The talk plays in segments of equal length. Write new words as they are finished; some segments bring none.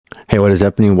Hey, what is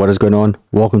happening? What is going on?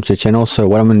 Welcome to the channel. So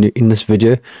what I'm going to do in this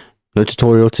video, no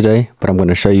tutorial today, but I'm going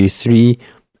to show you 3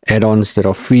 add-ons that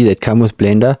are free that come with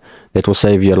Blender that will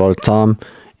save you a lot of time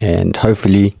and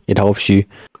hopefully it helps you.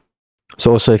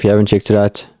 So also, if you haven't checked it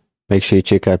out, make sure you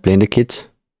check out Blender Kit,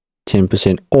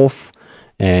 10% off.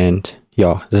 And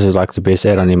yeah, this is like the best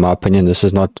add-on in my opinion. This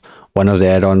is not one of the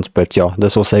add-ons, but yeah,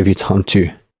 this will save you time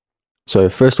too. So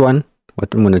first one,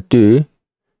 what I'm going to do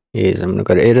is I'm going to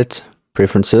go to edit,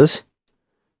 preferences,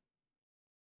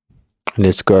 and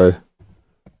let's go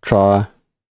try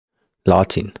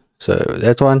lighting. So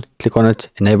that one, click on it,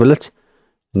 enable it,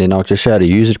 and then I'll just show you how to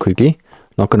use it quickly.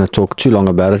 Not going to talk too long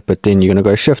about it, but then you're going to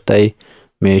go Shift A,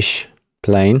 mesh,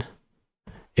 plane,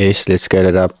 S, let's scale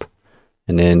it up,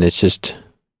 and then let's just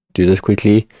do this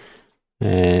quickly,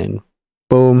 and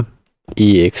boom,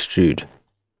 E extrude.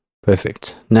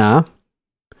 Perfect. Now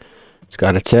let's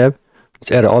go to tab,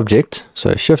 let's add an object.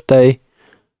 So Shift A,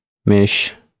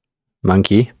 mesh,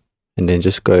 monkey, and then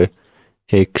just go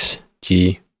X,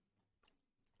 G,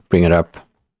 bring it up,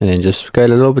 and then just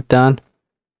scale a little bit down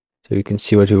so we can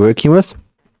see what we're working with.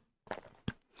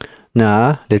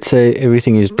 Now let's say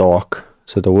everything is dark,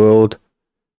 so the world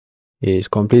is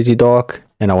completely dark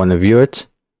and I want to view it,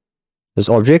 this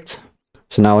object.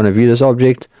 So now I want to view this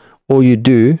object. All you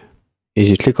do is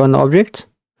you click on the object.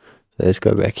 So let's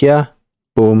go back here,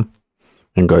 boom,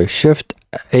 and go Shift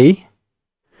A,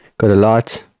 go to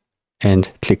light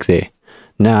and click there.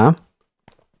 Now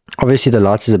obviously the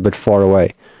light is a bit far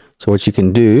away, so what you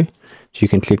can do is you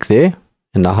can click there,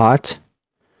 and the height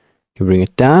you can bring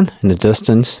it down, and the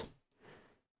distance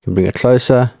you can bring it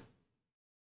closer,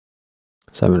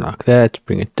 something like that,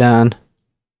 bring it down,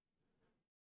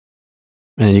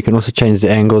 and then you can also change the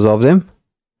angles of them.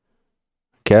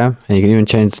 Okay, and you can even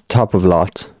change the type of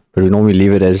light, but we normally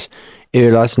leave it as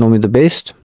area light is normally the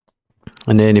best.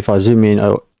 And then if I zoom in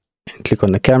and click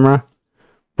on the camera,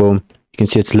 boom, you can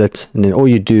see it's lit. And then all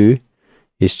you do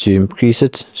is to increase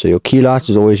it, so your key light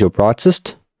is always your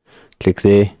brightest. Click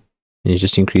there and you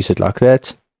just increase it like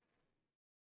that.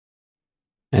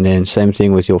 And then same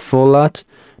thing with your full light.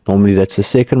 Normally that's the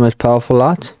second most powerful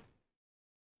light,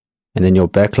 and then your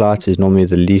backlight is normally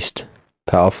the least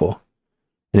powerful.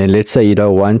 And then let's say you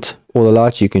don't want all the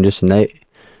lights, you can just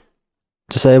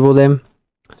disable them.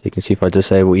 So you can see if I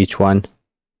disable each one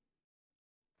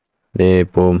there,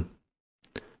 boom,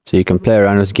 so you can play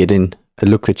around with getting a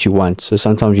look that you want. So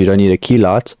sometimes you don't need a key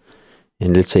light,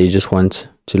 and let's say you just want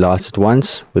to light it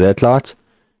once with that light,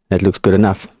 that looks good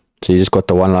enough, so you just got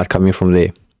the one light coming from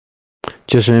there.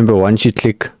 Just remember, once you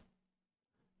click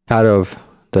out of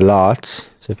the lights,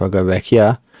 so if I go back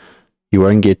here, you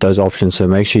won't get those options. So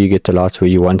make sure you get the lights where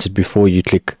you want it before you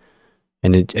click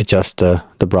and adjust the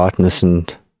brightness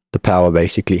and the power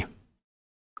basically.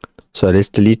 So let's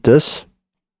delete this.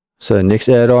 So next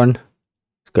add-on,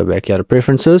 let's go back here to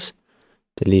preferences,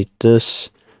 delete this.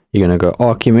 You're going to go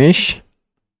Archimesh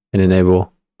and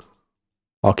enable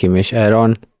Archimesh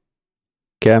add-on.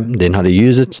 Okay, then how to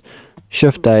use it,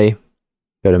 Shift A,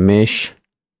 go to mesh,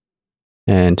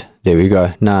 and there we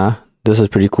go. Now this is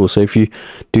pretty cool. So if you're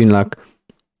doing like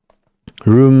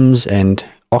rooms and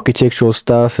architectural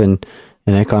stuff and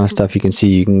that kind of stuff, you can see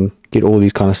you can get all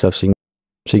these kind of stuff. So you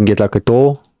can get like a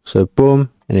door, so boom,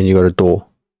 and then you got a door,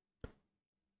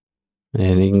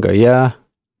 and you can go yeah,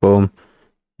 boom,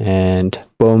 and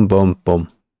boom, boom,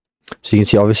 boom. So you can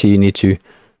see obviously you need to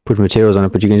put materials on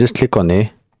it, but you can just click on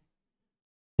there,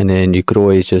 and then you could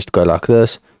always just go like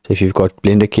this. So if you've got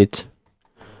Blender Kit,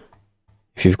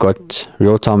 if you've got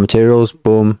real-time materials,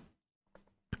 boom,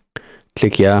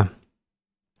 click here,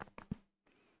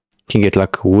 you can get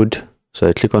like wood,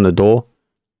 so click on the door,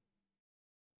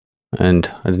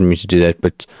 and I didn't mean to do that,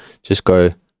 but just go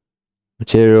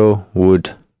material,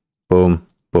 wood, boom,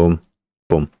 boom,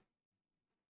 boom,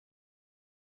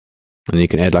 and you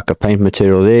can add like a paint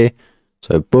material there.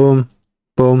 So boom,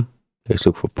 boom, let's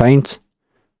look for paint,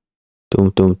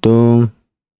 doom, doom, doom.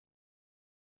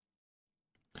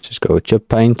 Just go with chip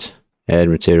paint, add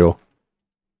material,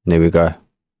 and there we go.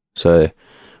 So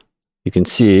you can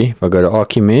see if I go to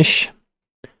Archimesh,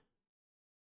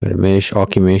 go to mesh,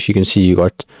 Archimesh, you can see you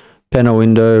got panel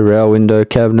window, rail window,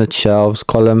 cabinet, shelves,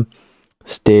 column,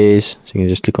 stairs. So you can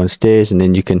just click on stairs, and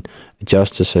then you can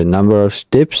adjust this a number of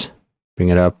steps, bring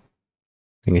it up,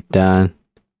 bring it down,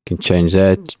 you can change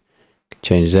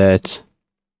that,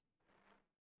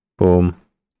 boom.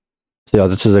 So yeah,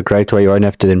 this is a great way. You won't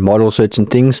have to then model certain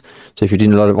things. So if you're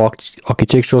doing a lot of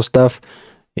architectural stuff,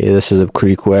 yeah, this is a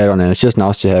pretty cool add-on, and it's just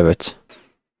nice to have it.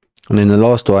 And then the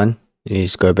last one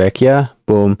is go back here,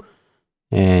 boom,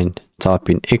 and type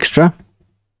in extra,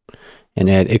 and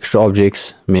add extra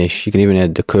objects, mesh. You can even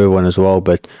add the curve one as well,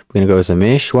 but we're going to go with the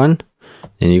mesh one.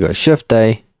 Then you go Shift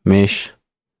A, mesh.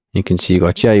 You can see you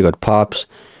got here, you got pipes,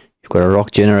 you've got a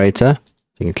rock generator.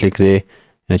 You can click there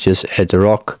and it just adds a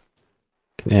rock.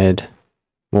 You can add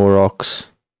more rocks.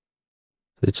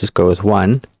 Let's just go with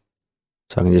one.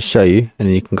 So I can just show you, and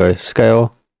then you can go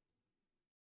scale,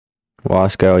 Y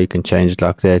scale, you can change it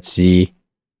like that, Z,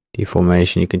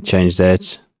 deformation, you can change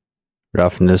that,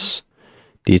 roughness,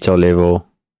 detail level.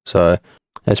 So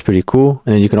that's pretty cool.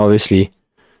 And then you can obviously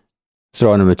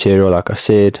throw on a material like I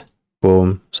said,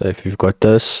 boom. So if you've got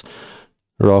this,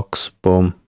 rocks,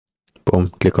 boom, boom,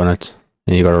 click on it,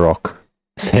 and you got a rock.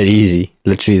 It's that easy,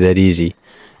 literally that easy.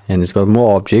 And it's got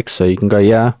more objects, so you can go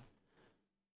here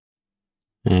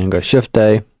and go Shift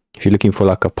A if you're looking for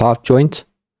like a pipe joint.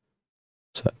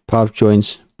 So pipe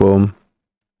joints, boom,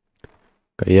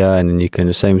 go here, and then you can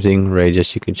the same thing,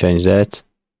 radius, you can change that,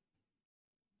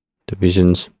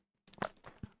 divisions,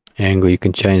 angle, you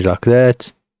can change like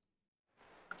that,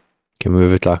 you can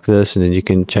move it like this, and then you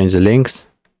can change the length,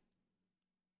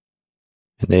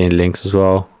 and then length as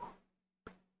well.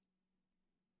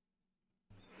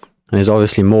 And there's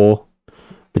obviously more,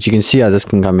 but you can see how this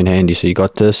can come in handy. So you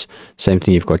got this, same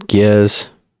thing, you've got gears,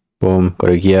 boom, got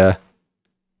a gear,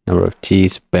 number of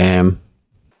teeth, bam,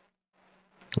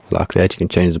 like that. You can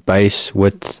change the base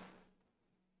width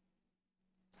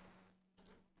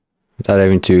without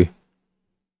having to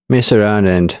mess around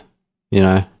and, you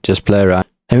know, just play around.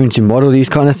 Having to model these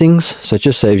kind of things, so it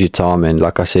just saves you time. And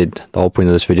like I said, the whole point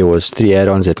of this video was 3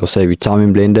 add-ons that will save you time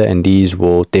in Blender, and these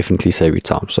will definitely save you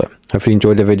time. So hopefully you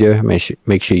enjoyed the video.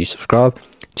 Make sure you subscribe,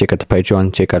 check out the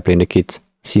Patreon, check out Blender Kit.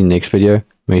 See you in the next video.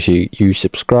 Make sure you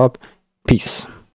subscribe. Peace.